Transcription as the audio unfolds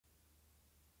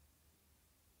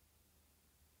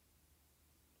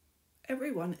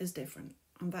Everyone is different,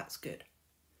 and that's good.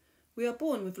 We are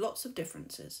born with lots of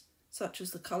differences, such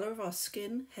as the colour of our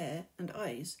skin, hair, and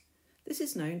eyes. This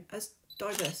is known as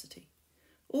diversity.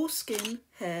 All skin,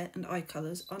 hair, and eye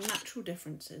colours are natural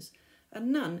differences,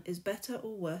 and none is better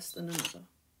or worse than another.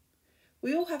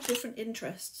 We all have different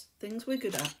interests, things we're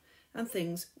good at, and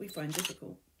things we find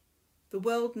difficult. The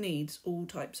world needs all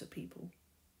types of people.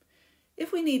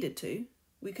 If we needed to,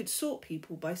 we could sort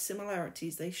people by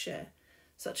similarities they share,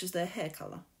 such as their hair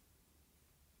colour.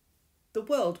 The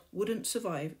world wouldn't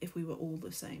survive if we were all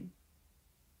the same.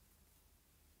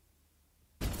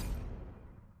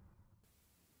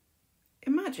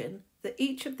 Imagine that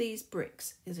each of these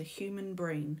bricks is a human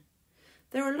brain.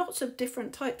 There are lots of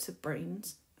different types of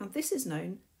brains, and this is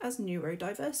known as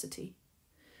neurodiversity.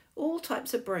 All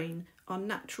types of brain are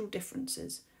natural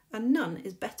differences, and none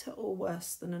is better or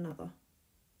worse than another.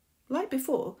 Like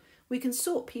before, we can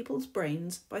sort people's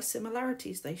brains by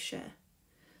similarities they share.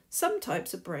 Some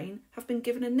types of brain have been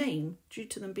given a name due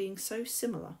to them being so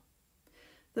similar.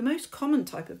 The most common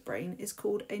type of brain is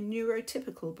called a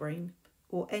neurotypical brain,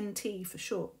 or NT for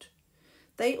short.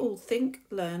 They all think,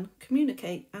 learn,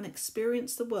 communicate, and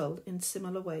experience the world in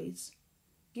similar ways.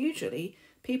 Usually,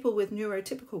 people with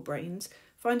neurotypical brains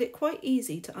find it quite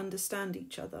easy to understand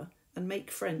each other and make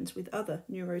friends with other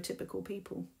neurotypical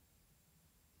people.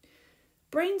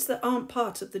 Brains that aren't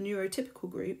part of the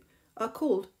neurotypical group are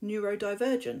called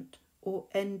neurodivergent, or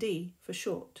ND for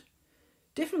short.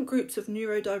 Different groups of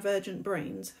neurodivergent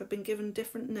brains have been given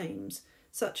different names,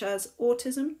 such as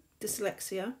autism,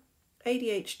 dyslexia,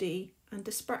 ADHD, and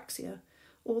dyspraxia,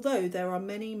 although there are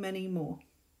many, many more.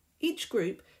 Each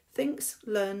group thinks,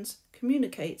 learns,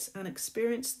 communicates, and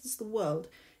experiences the world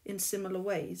in similar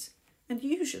ways, and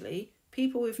usually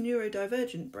people with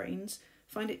neurodivergent brains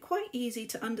find it quite easy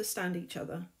to understand each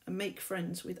other and make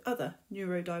friends with other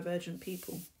neurodivergent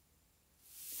people.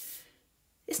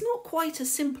 It's not quite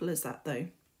as simple as that though,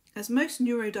 as most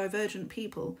neurodivergent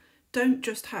people don't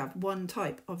just have one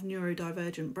type of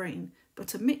neurodivergent brain,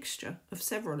 but a mixture of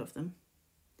several of them.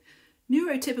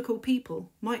 Neurotypical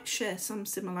people might share some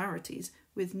similarities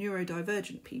with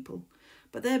neurodivergent people,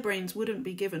 but their brains wouldn't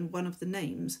be given one of the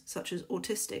names, such as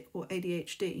autistic or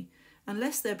ADHD,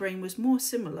 unless their brain was more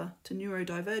similar to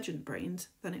neurodivergent brains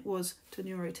than it was to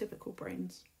neurotypical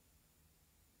brains.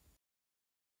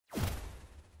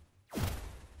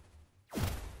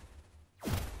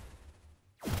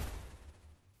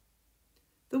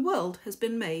 The world has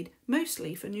been made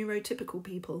mostly for neurotypical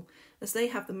people, as they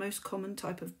have the most common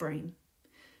type of brain.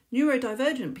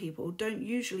 Neurodivergent people don't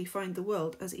usually find the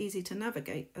world as easy to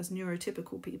navigate as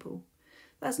neurotypical people.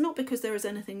 That's not because there is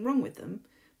anything wrong with them,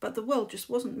 but the world just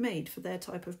wasn't made for their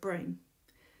type of brain.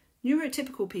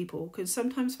 Neurotypical people can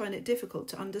sometimes find it difficult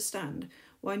to understand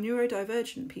why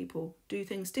neurodivergent people do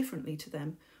things differently to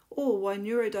them, or why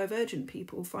neurodivergent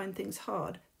people find things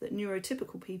hard that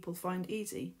neurotypical people find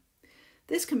easy.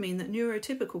 This can mean that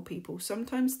neurotypical people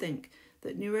sometimes think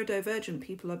that neurodivergent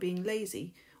people are being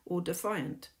lazy or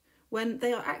defiant, when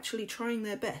they are actually trying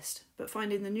their best but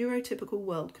finding the neurotypical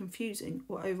world confusing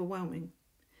or overwhelming.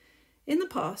 In the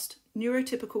past,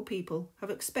 neurotypical people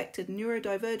have expected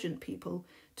neurodivergent people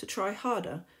to try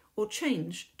harder or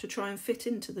change to try and fit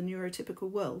into the neurotypical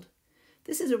world.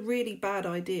 This is a really bad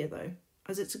idea though,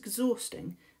 as it's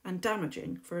exhausting and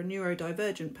damaging for a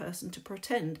neurodivergent person to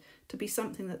pretend to be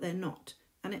something that they're not,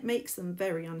 and it makes them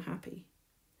very unhappy.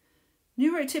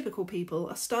 Neurotypical people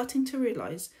are starting to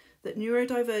realise that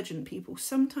neurodivergent people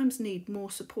sometimes need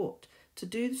more support to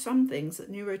do some things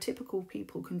that neurotypical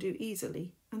people can do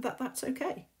easily, and that's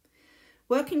okay.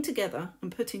 Working together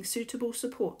and putting suitable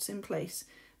supports in place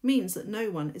means that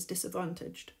no one is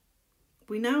disadvantaged.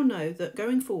 We now know that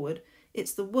going forward,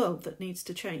 it's the world that needs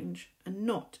to change and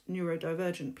not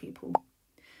neurodivergent people.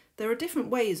 There are different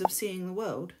ways of seeing the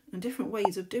world and different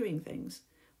ways of doing things.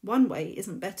 One way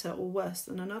isn't better or worse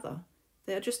than another.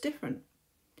 They are just different.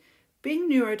 Being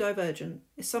neurodivergent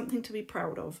is something to be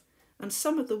proud of, and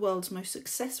some of the world's most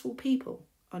successful people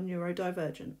are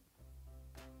neurodivergent.